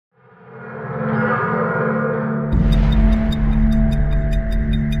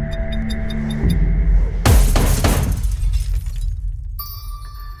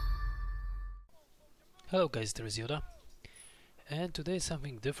Hello guys, there is Yoda, and today is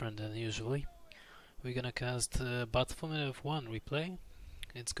something different than usually. We're gonna cast Battlefield 1 replay.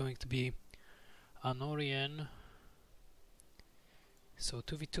 It's going to be Anorien, so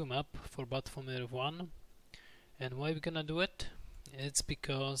 2v2 map for Battlefield 1. And why we're gonna do it? It's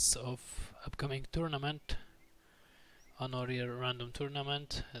because of upcoming tournament, Anorien random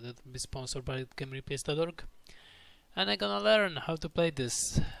tournament that will be sponsored by GameReplays.org. And I'm gonna learn how to play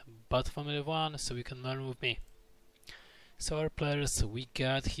this Battlefield 1 so you can learn with me. So our players we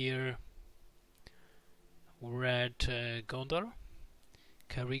got here Red Gondor,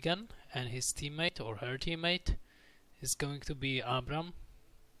 Kerrigan, and his teammate or her teammate is going to be Abram,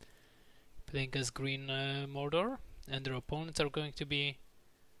 playing as Green Mordor, and their opponents are going to be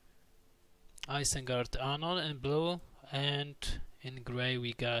Isengard, Anon, and blue, and in grey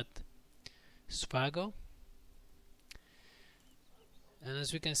we got Svago. And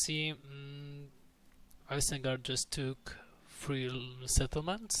as we can see, Isengard just took 3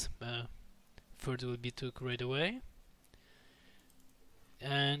 settlements. Third will be took right away.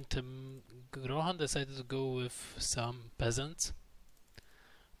 And Rohan decided to go with some peasants.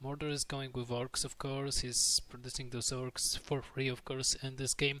 Mordor is going with orcs, of course. He's producing those orcs for free, of course, in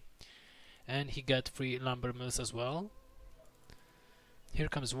this game. And he got 3 lumber mills as well. Here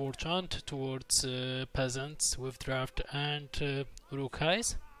comes War Chant towards peasants with draft and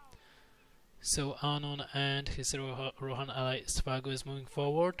Uruk-hais. So Anon and his Rohan ally Svago is moving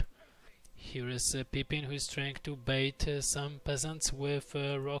forward. Here is Pippin, who is trying to bait some peasants with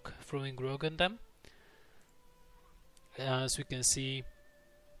throwing rock at them. As we can see,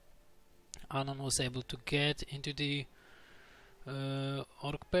 Anon was able to get into the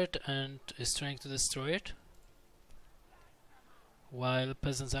orc pit and is trying to destroy it. While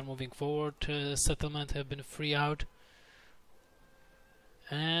peasants are moving forward, settlement have been free out.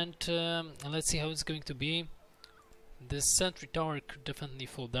 And let's see how it's going to be. This sentry tower could definitely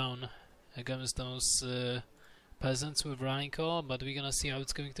fall down against those peasants with running call, but we're gonna see how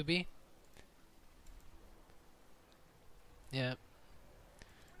it's going to be. Yeah.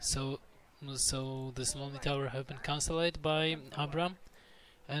 So this lonely tower have been cancelled by Abram,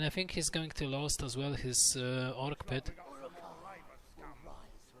 and I think he's going to lose as well his orc pit.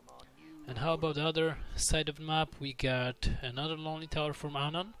 And how about the other side of the map? We got another lonely tower from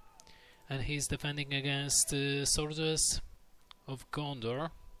Anon, and he's defending against the soldiers of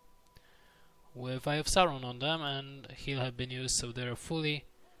Gondor with Eye of Sauron on them, and he'll have been used, so they're fully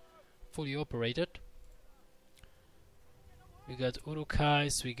operated. We got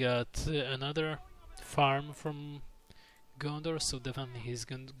Uruk-hais, we got another farm from Gondor, so definitely he's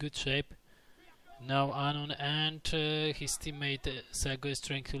in good shape. Now Anon and his teammate Svago is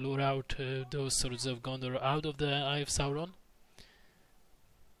trying to lure out those soldiers of Gondor out of the Eye of Sauron.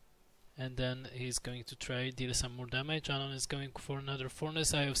 And then he's going to try deal some more damage. Anon is going for another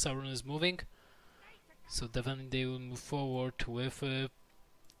furnace. Eye of Sauron is moving. So definitely they will move forward with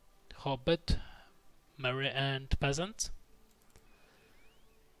Hobbit, Merry and Peasant.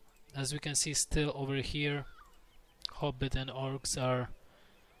 As we can see, still over here Hobbit and Orcs are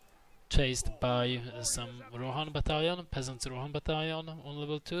chased by some Rohan battalion, Peasants Rohan battalion on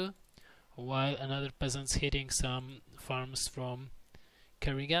level 2, while another peasant's hitting some farms from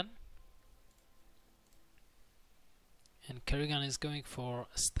Kerrigan. And Kerrigan is going for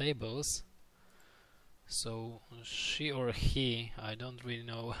stables, so she or he, I don't really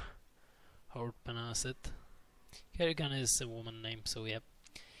know how to pronounce it. Kerrigan is a woman name, so yep.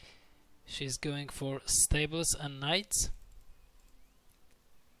 She's going for stables and knights.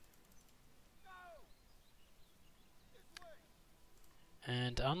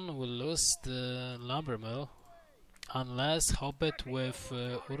 And Anon will lose the lumber mill unless Hobbit with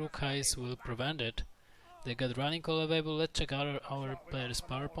Uruk-hais will prevent it. They got running call available. Let's check out our players'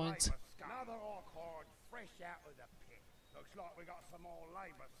 power points.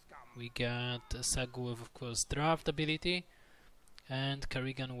 We got Svago with, of course, draft ability, and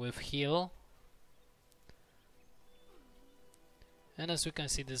Kerrigan with heal. And as we can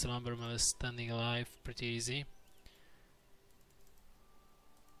see, this lumber mill is standing alive pretty easy.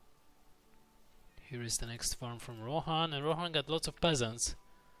 Here is the next farm from Rohan, and Rohan got lots of peasants.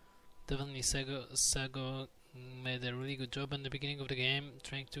 Definitely Svago made a really good job in the beginning of the game,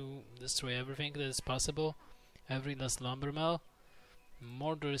 trying to destroy everything that is possible, every last lumber mill.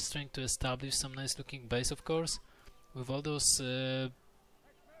 Mordor is trying to establish some nice looking base, of course. With all those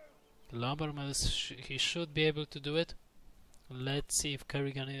lumber mills, he should be able to do it. Let's see if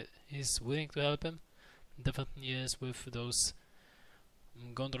Kerrigan is willing to help him. Definitely is with those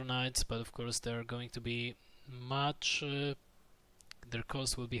Gondor Knights, but of course they're going to be much their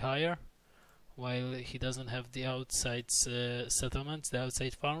cost will be higher, while he doesn't have the outside settlements, the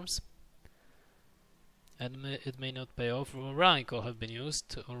outside farms. And it may not pay off. Running could have been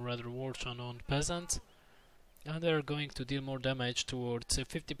used, or rather Warch on peasants. And they're going to deal more damage towards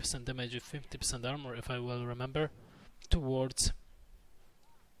 50% damage with 50% armor, if I well remember, towards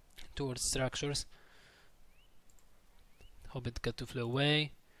structures. Hobbit got to fly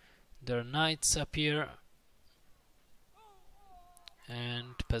away. Their knights appear,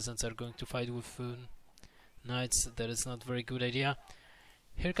 and peasants are going to fight with knights. That is not a very good idea.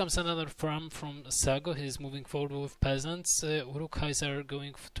 Here comes another farm from Svago. He is moving forward with peasants. Urukhais are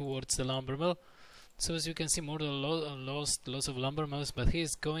going towards the lumber mill. So as you can see, Mordor lost lots of lumber mills, but he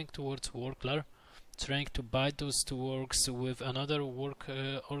is going towards Warklar, trying to bite those two orcs with another orc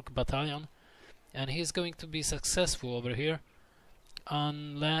battalion, and he is going to be successful over here,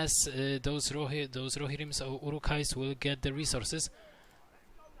 unless those Rohirrims or Urukhais will get the resources.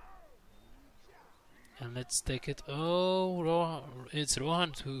 And let's take it. Oh, it's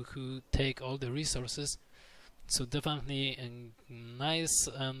Rohan who take all the resources. So definitely a nice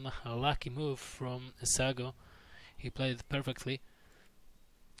and lucky move from Svago. He played it perfectly.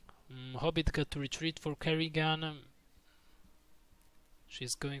 Hobbit got to retreat for Kerrigan.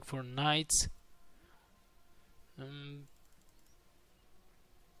 She's going for knights.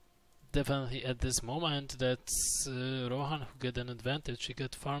 Definitely at this moment that's Rohan who got an advantage. He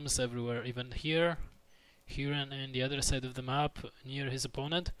got farms everywhere, even here and the other side of the map near his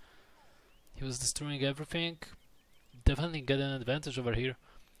opponent. He was destroying everything. Definitely got an advantage over here.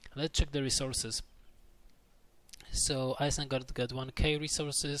 Let's check the resources. So Isengard got 1k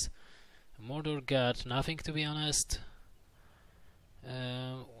resources. Mordor got nothing, to be honest.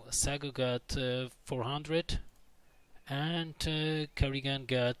 Svago got 400, and Kerrigan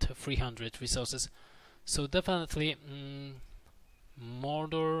got 300 resources. So definitely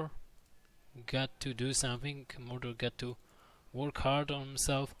Mordor got to do something. Mordor got to work hard on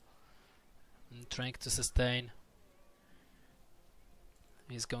himself, trying to sustain.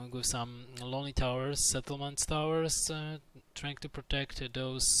 He's going with some lonely towers, settlements towers, trying to protect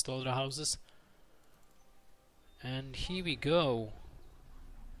those slaughterhouses. And here we go.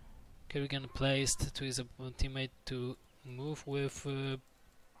 Kerrigan placed to his teammate to move with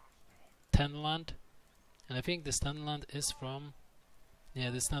Tenland, and I think this Tenland is from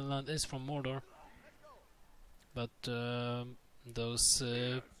Mordor. But those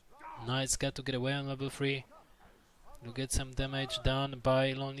knights got to get away on level 3. To get some damage done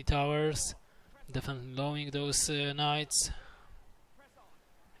by lonely towers, definitely lowering those knights.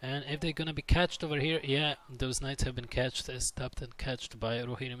 And if they're gonna be catched over here, yeah, those knights have been stopped and catched by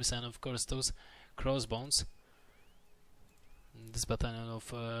Rohirrims, and of course those crossbones. This battalion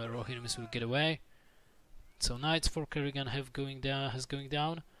of Rohirrims will get away. So knights for Kerrigan going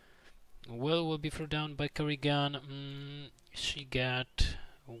down. Will be thrown down by Kerrigan. She got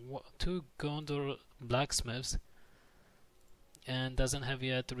 2 Gondor blacksmiths, and doesn't have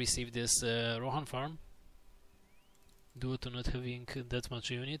yet received this Rohan farm due to not having that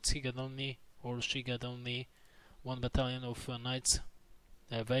much units. She got only 1 battalion of knights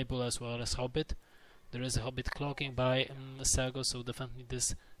available, as well as Hobbit. There is a Hobbit clocking by Svago, so definitely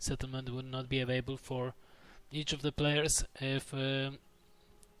this settlement would not be available for each of the players if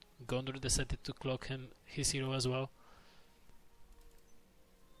Gondor decided to clock his hero as well.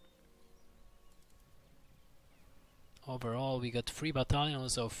 Overall, we got 2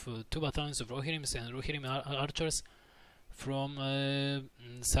 battalions of Rohirrims and Rohirrim archers from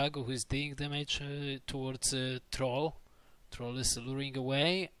Svago, who is dealing damage towards Troll. Troll is luring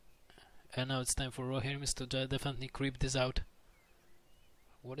away, and now it's time for Rohirrims to definitely creep this out.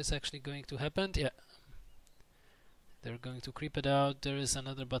 What is actually going to happen? Yeah, they're going to creep it out. There is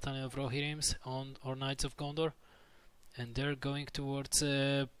another battalion of Rohirrims or Knights of Gondor, and they're going towards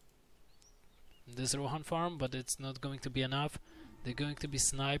this Rohan farm, but it's not going to be enough. They're going to be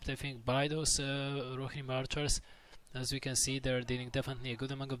sniped, I think, by those Rohirrim archers. As we can see, they're dealing definitely a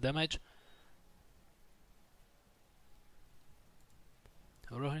good amount of damage.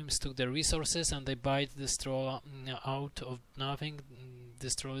 Rohirrims took their resources and they bite this troll out of nothing.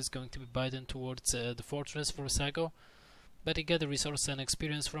 This troll is going to be bitten towards the fortress for Svago, but he got the resource and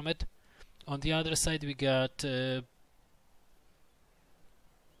experience from it. On the other side, we got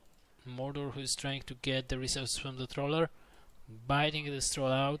Mordor, who is trying to get the resources from the troller, biting this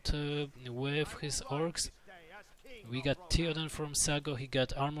troll out with his orcs. We got Theoden from Svago. He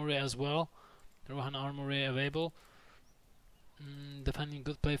got armory as well, Rohan armory available. Definitely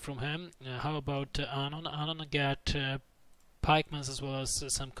good play from him. How about Anon? Anon got pikemans as well as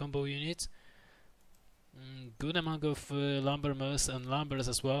some combo units. Good amount of lumber mills and lumbers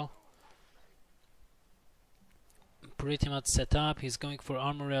as well. pretty much set up. He's going for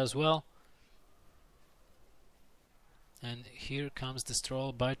armory as well. And here comes the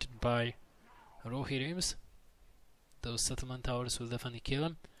Stroll, bited by Rohirrim's. Those settlement towers will definitely kill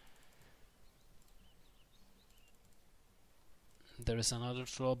him. There is another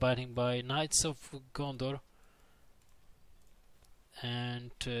Troll biting by Knights of Gondor. And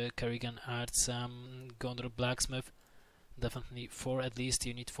Kerrigan adds some Gondor blacksmith. Definitely 4 at least.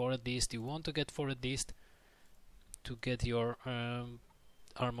 You need 4 at least. You want to get 4 at least to get your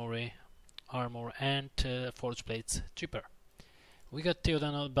armor and forge plates cheaper. We got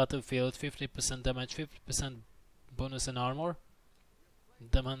Theoden on the battlefield, 50% damage, 50% bonus in armor.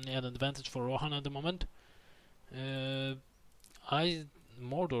 Definitely an advantage for Rohan at the moment.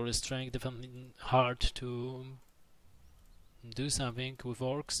 Mordor is trying definitely hard to do something with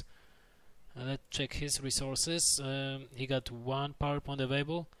orcs. Let's check his resources. He got 1 power point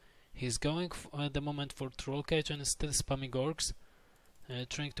available. He's going at the moment for Troll Cage and is still spamming orcs,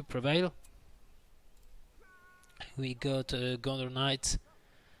 trying to prevail. We got Gondor Knights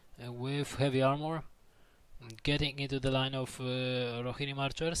with heavy armor getting into the line of Rohirrim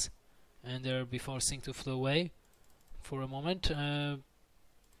archers, and they're be forcing to fly away for a moment. Hordes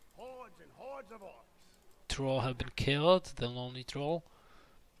and hordes of orcs. Troll have been killed, the lonely troll.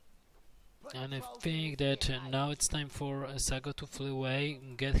 And I think that now it's time for Svago to fly away,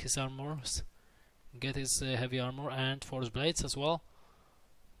 get his armors, get his heavy armor and force blades as well,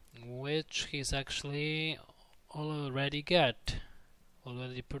 which he's actually already got.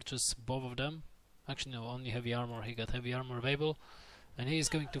 Already purchased both of them. Actually no, only heavy armor. He got heavy armor available, and he is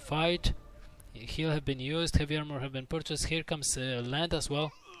going to fight. Heal have been used, heavy armor have been purchased. Here comes land as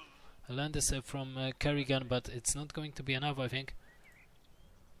well. Land is from Kerrigan, but it's not going to be enough, I think.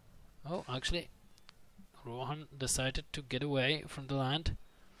 Oh, actually, Rohan decided to get away from the land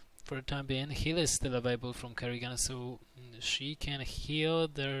for the time being. Heal is still available from Kerrigan, so she can heal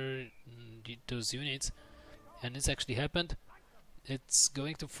those units, and it's actually happened. It's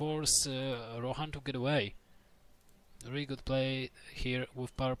going to force Rohan to get away. Really good play here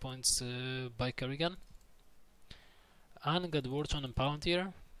with power points by Kerrigan. Anon got Warchon and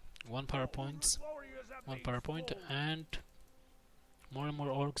Palantir, 1 power point, and more and more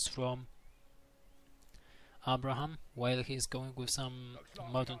orcs from Abraham, while he's going with some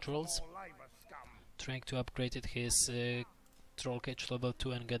mountain trolls, trying to upgrade his troll cage level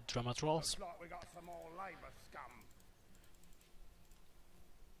 2 and get drama trolls.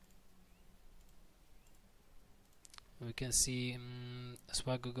 We can see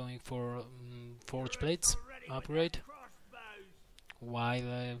Svago going for forge plates upgrade,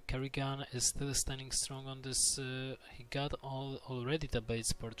 while Kerrigan is still standing strong on this. He got already the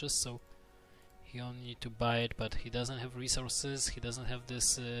base purchase, so he only need to buy it, but he doesn't have resources, he doesn't have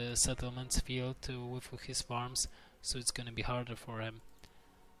this settlements field with his farms, so it's gonna be harder for him.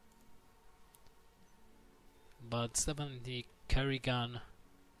 But definitely Kerrigan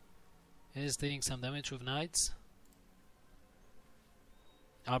is dealing some damage with knights.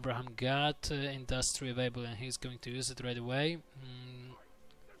 Abraham got industry available and he's going to use it right away.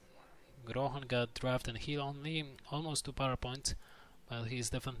 Rohan got draft and heal only, almost 2 power points, but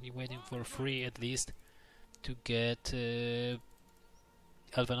he's definitely waiting for 3 at least to get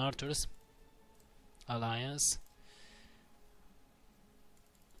Elven Archers Alliance.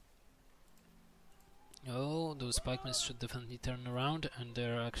 Oh, those pikemen should definitely turn around, and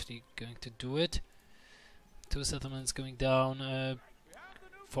they're actually going to do it. 2 settlements going down.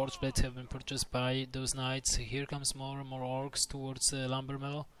 Forge plates have been purchased by those knights. Here comes more and more orcs towards the lumber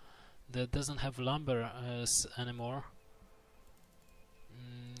mill that doesn't have lumber anymore.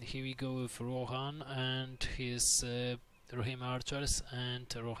 Here we go with Rohan and his Rohirrim archers and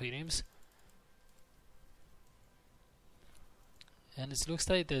Rohirrims. And it looks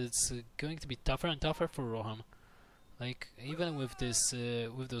like that it's going to be tougher and tougher for Rohan. Like, even with this,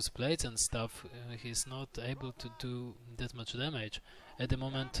 with those blades and stuff, he's not able to do that much damage. At the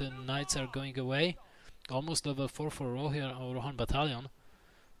moment, knights are going away. Almost level 4 for Rohan battalion.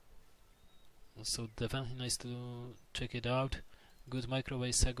 So definitely nice to check it out. Good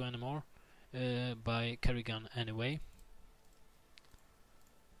microwave Svago anymore by Kerrigan anyway.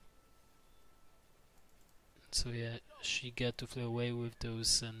 So yeah, she get to fly away with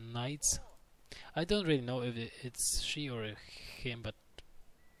those knights. I don't really know if it's she or him, but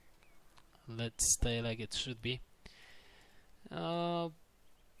let's stay like it should be.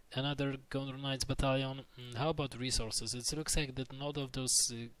 Another Gondor Knights battalion. How about resources? It looks like that none of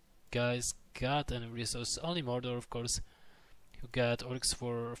those guys got any resources. Only Mordor, of course, who got orcs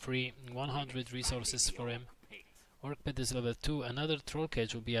for free. 100 resources for him. Orc pet is level 2. Another troll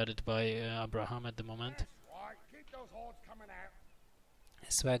cage will be added by Abraham at the moment.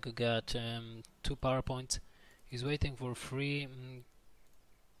 Svago got 2 power points. He's waiting for 3.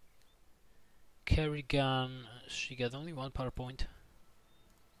 Kerrigan, she got only 1 power point.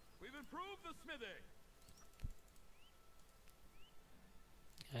 We've improved the smithy.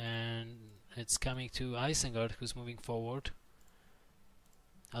 And it's coming to Isengard, who's moving forward.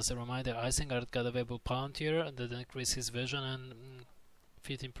 As a reminder, Isengard got available Palantir that increases his vision and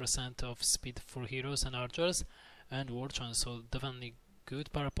 15% of speed for heroes and archers, and Warchant, so definitely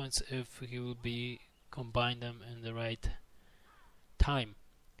good power points if he will be combine them in the right time.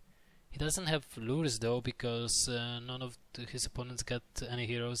 He doesn't have lures though, because none of his opponents got any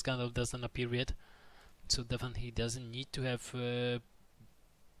heroes. Gandalf doesn't appear yet, so definitely he doesn't need to have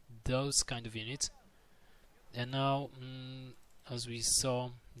those kind of units. And now, as we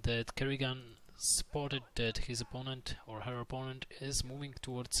saw, that Kerrigan spotted that his opponent or her opponent is moving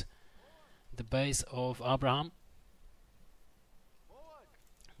towards the base of Abraham.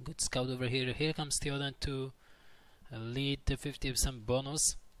 Good scout over here. Here comes Theoden to lead the 50%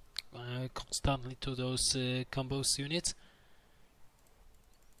 bonus constantly to those combos units.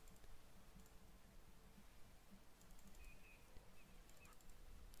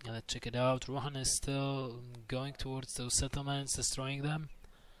 Let's check it out. Rohan is still going towards those settlements, destroying them,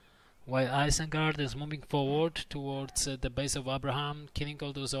 while Isengard is moving forward towards the base of Abraham, killing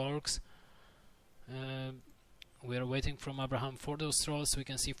all those orcs. We are waiting from Abraham for those trolls. We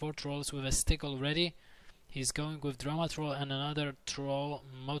can see 4 trolls with a stick already. He's going with Drama Troll and another troll,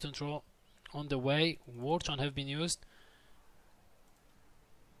 Mountain Troll, on the way. Warchant have been used.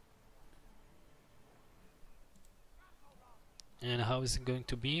 And how is it going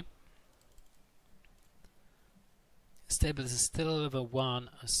to be? Stables is still level 1,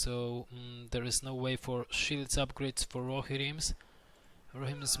 so there is no way for shields upgrades for Rohirrims.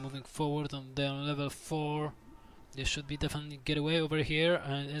 Rohirrim is moving forward on the level 4. They should be definitely get away over here,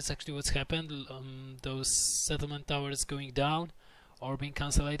 and it's actually what's happened. Those settlement towers going down or being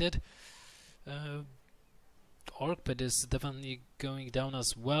cancelled. Orc pit is definitely going down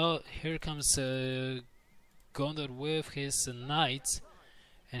as well. Here comes Gondor with his knights,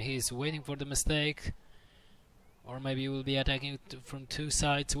 and he's waiting for the mistake, or maybe he will be attacking from 2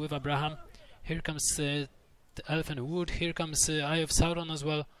 sides with Abraham. Here comes the Elven Wood. Here comes Eye of Sauron as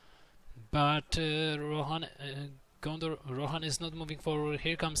well, but Rohan is not moving forward.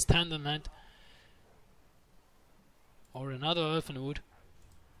 Here comes Tandemland, or another Elven Wood.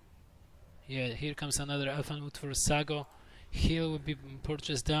 Yeah, here comes another Elven Wood for Svago. Hill will be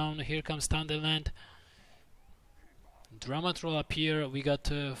purchased down. Here comes Thunderland. Drama Troll up here. We got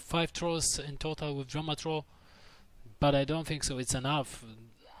 5 trolls in total with Drama Troll, but I don't think so it's enough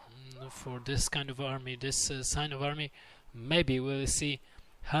for this kind of army, this sign of army. Maybe we'll see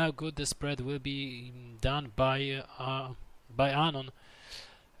how good the spread will be done by Anon,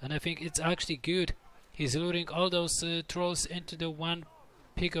 and I think it's actually good. He's luring all those trolls into the one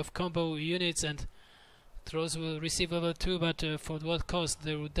pick of combo units, and trolls will receive level 2, but for what cost?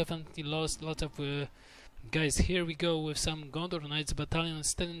 They will definitely lost lots of guys. Here we go with some Gondor Knights battalion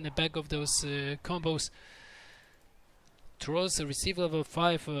still in the back of those combos. Trolls receive level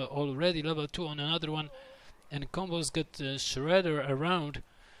 5 already, level 2 on another one, and combos get Shredder around.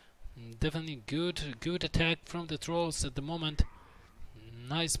 Definitely good attack from the trolls at the moment.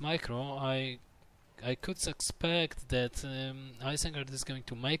 Nice micro. I could expect that Isengard is going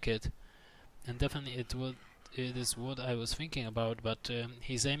to make it, and definitely it is what I was thinking about, but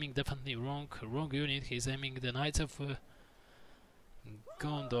he's aiming definitely wrong unit. He's aiming the Knights of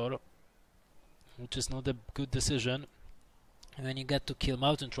Gondor, which is not a good decision. And then you get to kill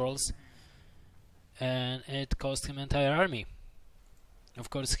mountain trolls, and it cost him entire army. Of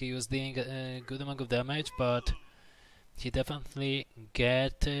course, he was dealing a good amount of damage, but he definitely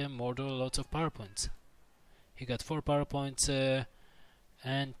get Mordor lots of power points. He got 4 power points, and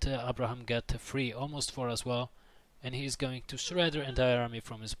Abraham got 3, almost 4 as well. And he's going to shred the entire army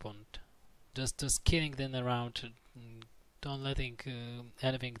from his opponent, just killing them around, don't letting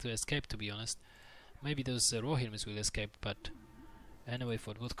anything to escape. To be honest, maybe those Rohirrims will escape, but anyway,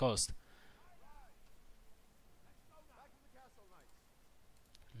 for what cost?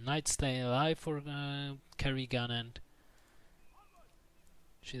 Knights stay alive for Kerrigan, and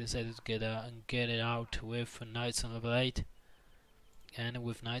she decided to get it out with Knights on level 8 and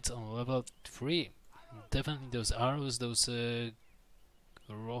with Knights on level 3. Definitely those arrows, those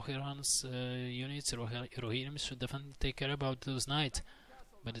Rohirrim's units, Rohirrim should definitely take care about those Knights,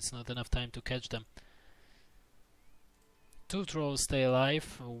 but it's not enough time to catch them. 2 trolls stay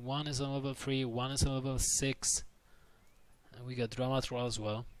alive. 1 is on level 3, 1 is on level 6. And we got Drama Troll as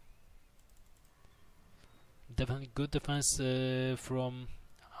well. Definitely good defense from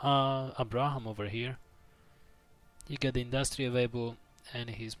Abraham over here. You get the industry available, and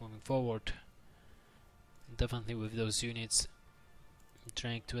he's moving forward. Definitely with those units,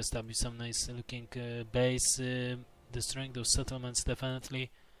 trying to establish some nice looking base, destroying those settlements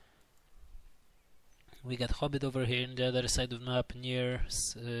definitely. We got Hobbit over here on the other side of the map near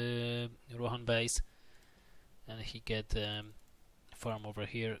Rohan base, and he get farm over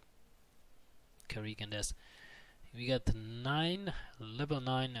here, Kerrigan does. We got level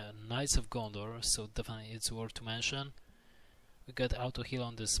 9 Knights of Gondor, so definitely it's worth to mention. We got auto heal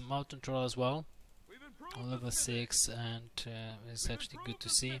on this mountain troll as well, on level 6, and it's actually good to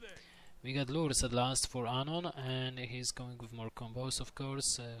see. We got lures at last for Anon, and he's going with more combos, of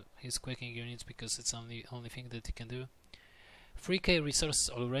course. He's quaking units because it's only thing that he can do. 3k resources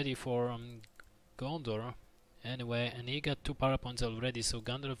already for Gondor, anyway, and he got 2 power points already, so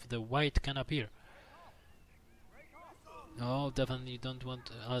Gandalf the White can appear. No, definitely you don't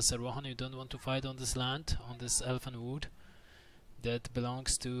want, as a Rohan, you don't want to fight on this land, on this elfin wood that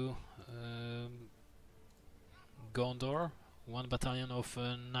belongs to Gondor. 1 battalion of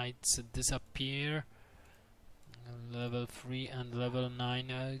knights disappear. Level 3 and level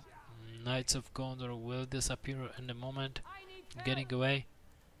 9 Knights of Gondor will disappear in a moment, getting away.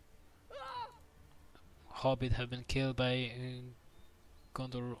 Hobbit have been killed by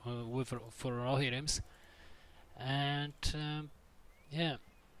Gondor for Rohirrims. And yeah,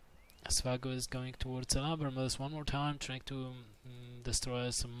 Svago is going towards Abermills one more time, trying to destroy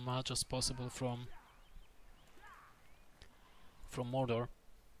as much as possible from Mordor.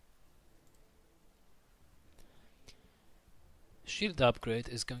 Shield upgrade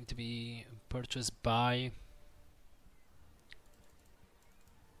is going to be purchased by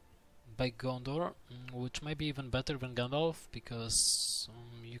Gondor, which might be even better than Gandalf, because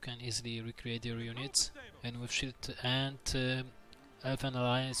you can easily recreate your units, and with Shield and Elfen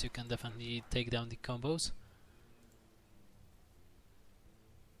Alliance you can definitely take down the combos,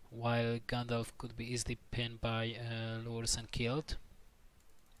 while Gandalf could be easily pinned by lures and killed,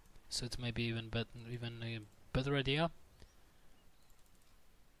 so it may be even a better idea.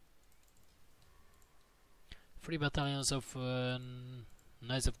 3 battalions of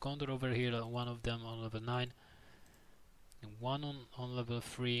Knights of Gondor over here, 1 of them on level 9, and 1 on level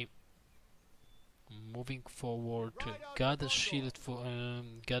 3. Moving forward, got a shield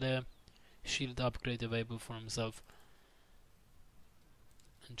upgrade available for himself,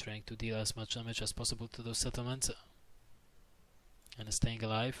 and trying to deal as much damage as possible to those settlements, and staying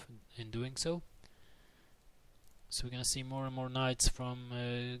alive in doing so. So we're gonna see more and more knights from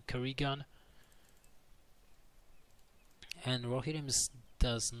Kerrigan, and Rohirrim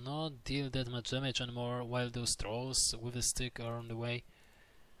does not deal that much damage anymore, while those trolls with a stick are on the way.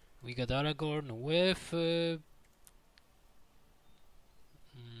 We got Aragorn with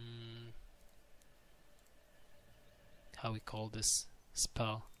how we call this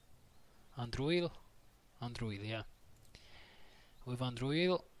spell? Andruil, yeah. With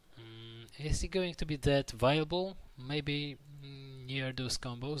Andruil, is he going to be that viable? Maybe near those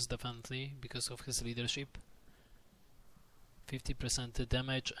combos, definitely, because of his leadership. 50%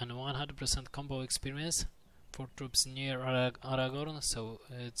 damage and 100% combo experience for troops near Aragorn, so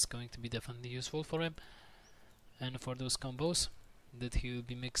it's going to be definitely useful for him and for those combos that he will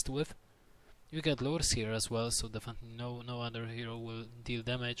be mixed with. You got lures here as well, so definitely no other hero will deal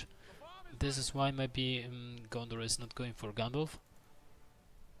damage. This is why maybe Gondor is not going for Gandalf.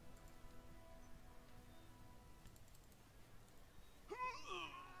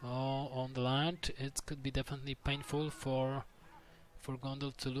 Oh, on the land it could be definitely painful for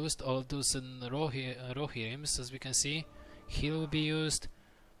Gondor to lose all of those Rohirrims. As we can see, heal will be used.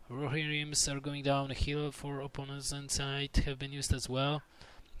 Rohirrims are going down. Heal for opponents inside have been used as well.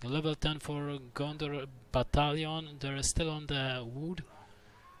 Level 10 for Gondor battalion. They're still on the wood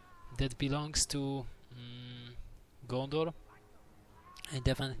that belongs to Gondor, and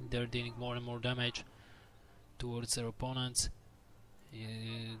definitely they're dealing more and more damage towards their opponents.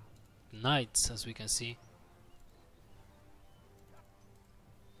 Knights, as we can see.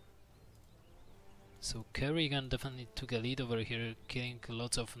 So Kerrigan definitely took a lead over here, killing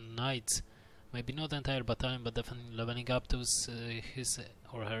lots of knights. Maybe not the entire battalion, but definitely leveling up those his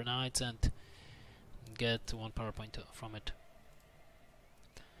or her knights and get 1 power point from it.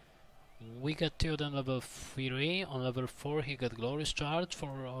 We got 2 of them level 3. On level 4 he got Glorious Charge for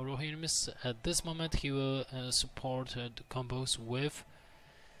Rohirrim. At this moment he will support the combos with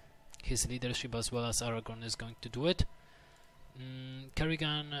his leadership, as well as Aragorn is going to do it.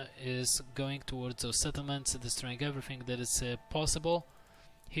 Kerrigan is going towards those settlements, destroying everything that is possible.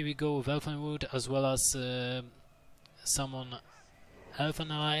 Here we go with Elfenwood, as well as summon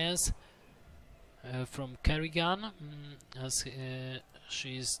Elfin Alliance from Kerrigan, as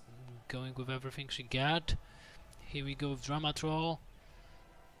she's going with everything she got. Here we go with Drama Troll.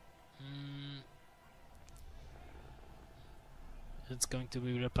 It's going to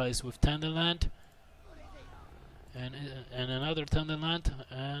be replaced with Tenderland and another Tenderland.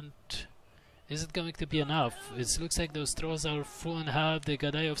 And is it going to be enough? It looks like those trolls are full in health. They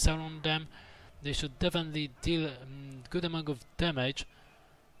got Eye of Sauron on them. They should definitely deal good amount of damage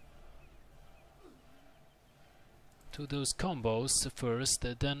to those combos first.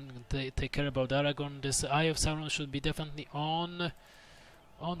 Then they take care about Aragorn. This Eye of Sauron should be definitely on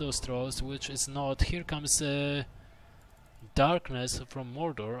those trolls, which is not. Here comes Darkness from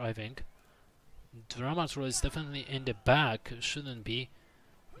Mordor, I think. Drama Troll is definitely in the back, shouldn't be.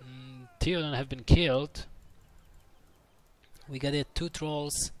 Theoden have been killed. We got two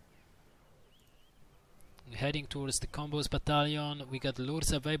trolls heading towards the combos battalion. We got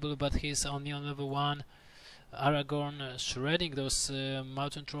Lurs available, but he's only on level 1. Aragorn shredding those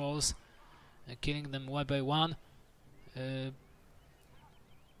mountain trolls, killing them one by one.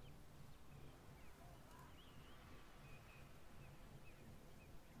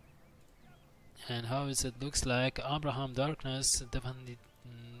 And how is it looks like Abraham Darkness definitely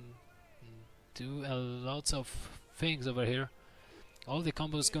do lots of things over here. All the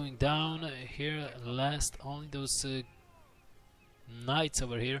combos going down here. Last only those knights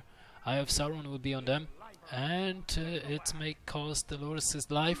over here. Eye of Sauron will be on them, and it may cost Lurs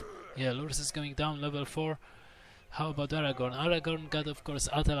his life. Yeah, Lurs is going down level 4. How about Aragorn? Aragorn got, of course,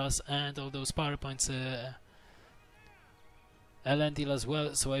 Atalas and all those power points. Elendil as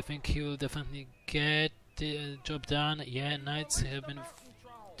well, so I think he will definitely get the job done. Yeah, knights have been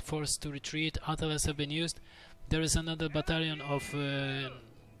forced to retreat. Atalas have been used. There is another battalion of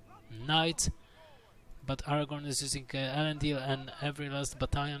knights, but Aragorn is using Elendil, and every last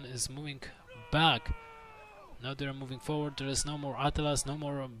battalion is moving back. Now they are moving forward. There is no more Atalas, no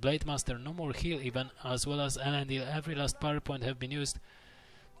more Blade Master, no more heal even, as well as Elendil. Every last power point have been used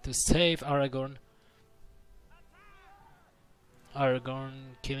to save Aragorn.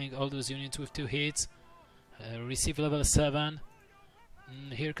 Aragorn killing all those units with 2 hits. Receive level 7.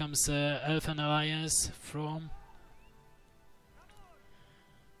 Here comes Elfin Alliance from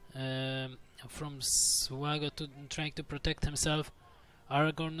Svago trying to protect himself.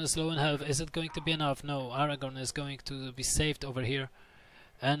 Aragorn is low in health. Is it going to be enough? No, Aragorn is going to be saved over here,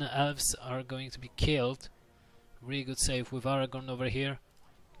 and elves are going to be killed. Really good save with Aragorn over here.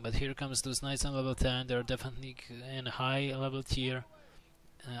 But here comes those knights on level 10. They're definitely in high level tier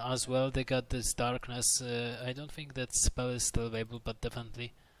as well. They got this darkness. I don't think that spell is still available, but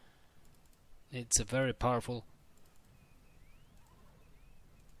definitely it's very powerful.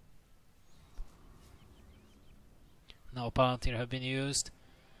 Now Palantir have been used.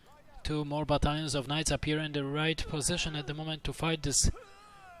 2 more battalions of knights appear in the right position at the moment to fight this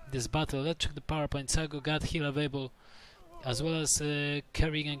battle. Let's check the power point. Svago got heal available, as well as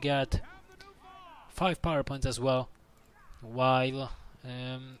Kerrigan got 5 power points as well, while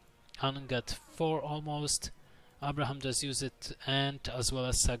Anon got 4 almost. Abraham just used it, and as well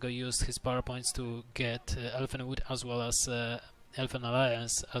as Svago used his power points to get Elfenwood as well as Elfin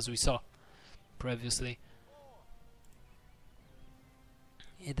Alliance, as we saw previously.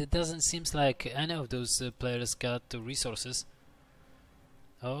 It doesn't seem like any of those players got the resources.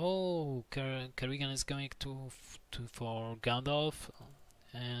 Oh, Kerrigan is going for Gandalf,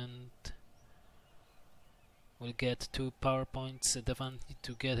 and will get 2 power points definitely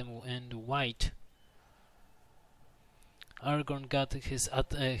to get him in white. Aragorn got his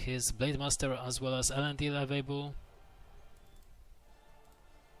Blade Master as well as Elendil available.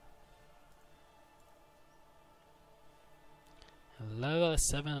 Level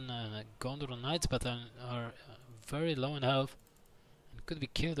 7 Gondor Knights, but are very low in health and could be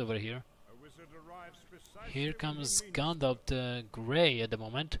killed over here. Here comes Gandalf the Grey at the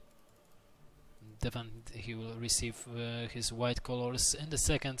moment. Definitely he will receive his white colors in the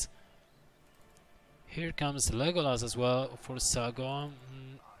second. Here comes Legolas as well for Svago.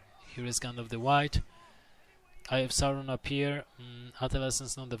 Here is Gandalf the White. Eye of Sauron appear. Atalas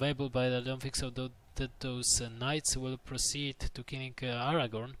is not available, but I don't think so that those knights will proceed to killing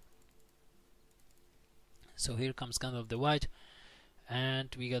Aragorn. So here comes Gandalf the White,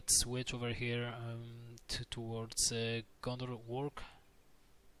 and we got switch over here towards Gondor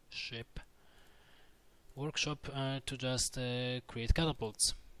workshop to just create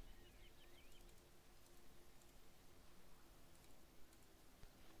catapults.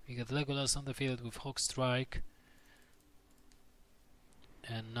 We got Legolas on the field with Hawk Strike.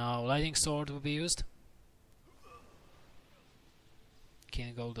 And now Lightning Sword will be used.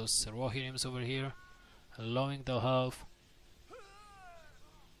 killing all those Rohirrims over here, allowing the health.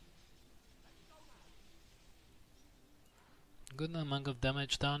 Good amount of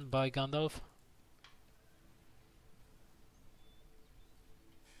damage done by Gandalf.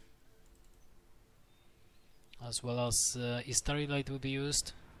 As well as Istari Light will be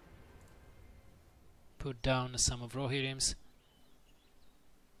used. Put down some of Rohirrims.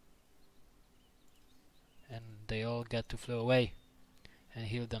 And they all get to flow away and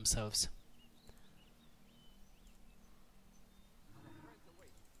heal themselves.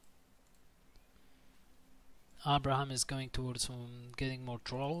 Abraham is going towards getting more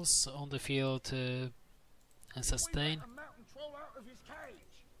trolls on the field and sustain.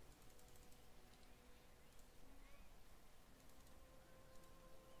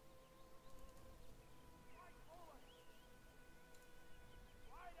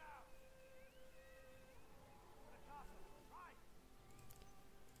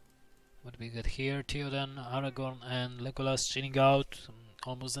 What we got here? Theoden, Aragorn and Legolas chilling out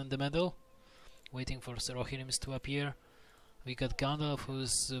almost in the middle, waiting for Rohirrims to appear. We got Gandalf,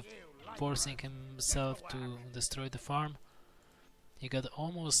 who's forcing himself to destroy the farm. He got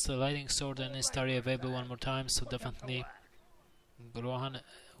almost a Lightning Sword and Istari available one more time, so definitely Rohan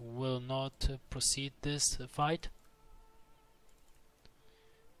will not proceed this fight.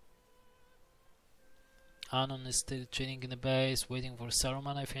 Anon is still chilling in the base, waiting for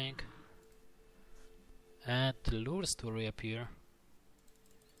Saruman, I think. And lures to reappear.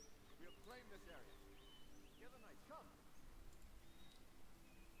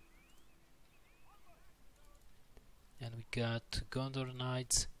 And we got Gondor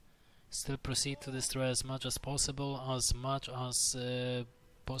Knights. Still proceed to destroy as much as possible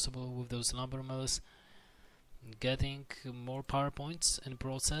with those lumber mills. Getting more power points in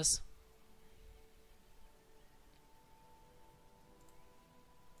process.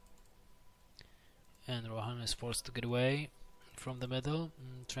 And Rohan is forced to get away from the middle,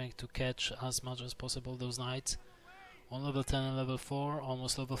 trying to catch as much as possible those knights. On level 10 and level 4,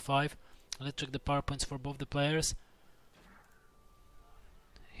 almost level 5. Let's check the power points for both the players.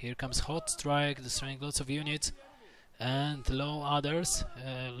 Here comes Hot Strike, destroying lots of units, and low others,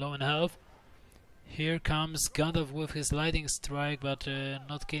 low in health. Here comes Gandalf with his Lightning Strike, but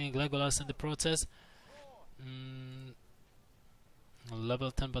not killing Legolas in the process.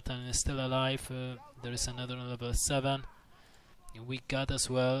 Level 10 Battalion is still alive. There is another on level 7. We got as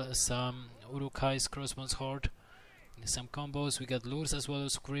well some Uruk-hai's Crossbones Horde. Some combos. We got lures as well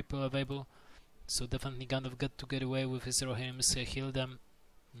as cripple available. So definitely Gandalf got to get away with his Rohirrims, heal them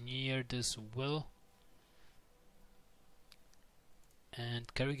near this will.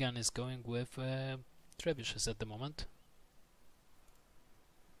 And Kerrigan is going with trebuchets at the moment.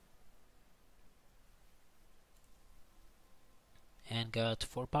 And got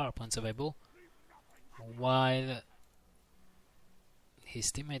 4 power points available, while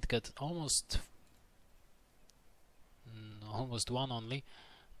his teammate got almost one only,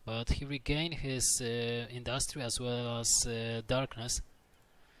 but he regained his industry as well as darkness,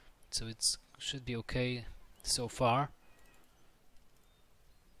 so it should be okay so far.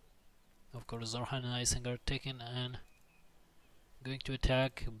 Of course, Rohan and Isengard taking and going to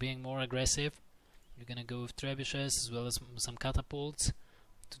attack, being more aggressive. We're gonna go with trebuchets as well as some catapults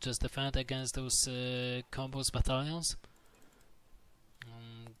to just defend against those combos battalions.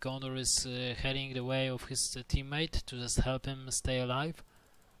 Gondor is heading the way of his teammate to just help him stay alive.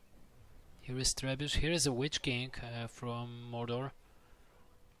 Here is Trebuch. Here is a Witch King from Mordor,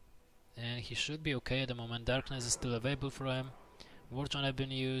 and he should be okay at the moment. Darkness is still available for him. Warchon have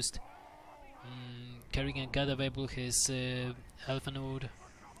been used. Kerrigan got available his Elfenwood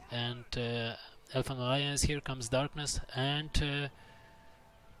and Elfin Alliance. Here comes Darkness and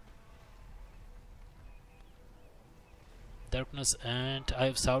Eye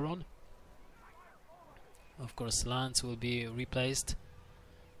of Sauron. Of course, Lance will be replaced,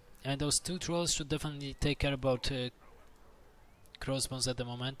 and those 2 trolls should definitely take care about crossbones at the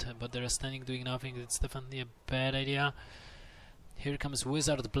moment, but they're standing doing nothing. It's definitely a bad idea. Here comes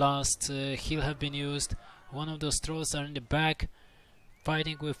Wizard Blast. Heal have been used. One of those trolls are in the back,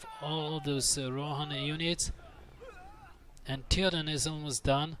 fighting with all those Rohan units, and Theoden is almost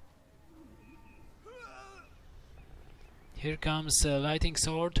done. Here comes Lightning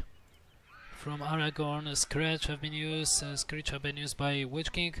Sword from Aragorn. Scratch have been used. Screech have been used by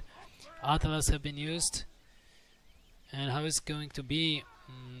Witch King. Atlas have been used. And how is it going to be?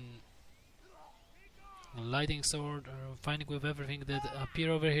 Lightning Sword fighting with everything that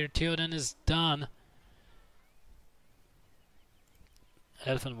appear over here. Theoden is done.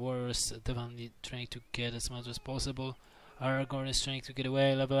 Elfen Warriors definitely trying to get as much as possible. Aragorn is trying to get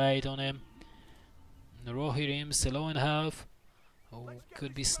away, level 8 on him. Rohirrim still low in health. Oh,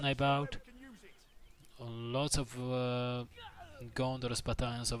 could be sniped out. Lots of Gondor's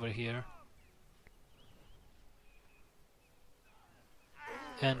battalions over here.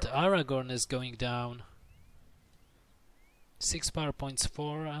 And Aragorn is going down. 6 power points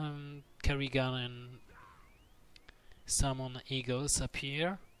for Kerrigan and summon eagles up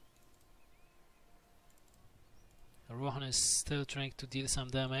here. Rohan is still trying to deal some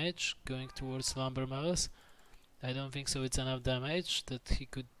damage, going towards lumber mills. I don't think so it's enough damage that he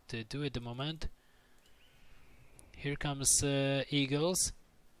could do at the moment. Here comes eagles.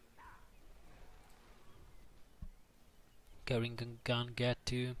 Kerrigan get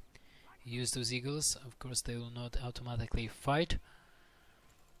to use those eagles. Of course they will not automatically fight.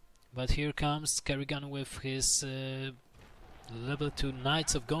 But here comes Kerrigan with his level 2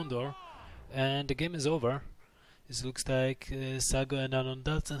 Knights of Gondor, and the game is over. It looks like Svago and Anon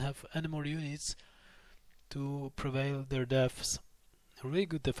doesn't have any more units to prevail their deaths. A really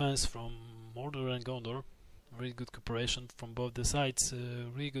good defense from Mordor and Gondor. Really good cooperation from both the sides.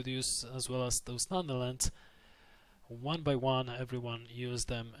 Really good use as well as those Nandalands. One by one, everyone used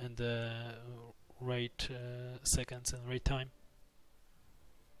them in the right seconds and right time.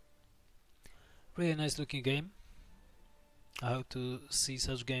 Really nice looking game. I hope to see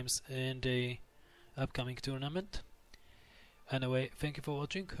such games in the upcoming tournament. Anyway, thank you for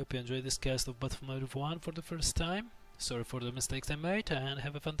watching. Hope you enjoyed this cast of BFME v.1 for the first time. Sorry for the mistakes I made, and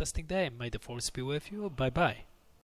have a fantastic day. May the force be with you. Bye bye.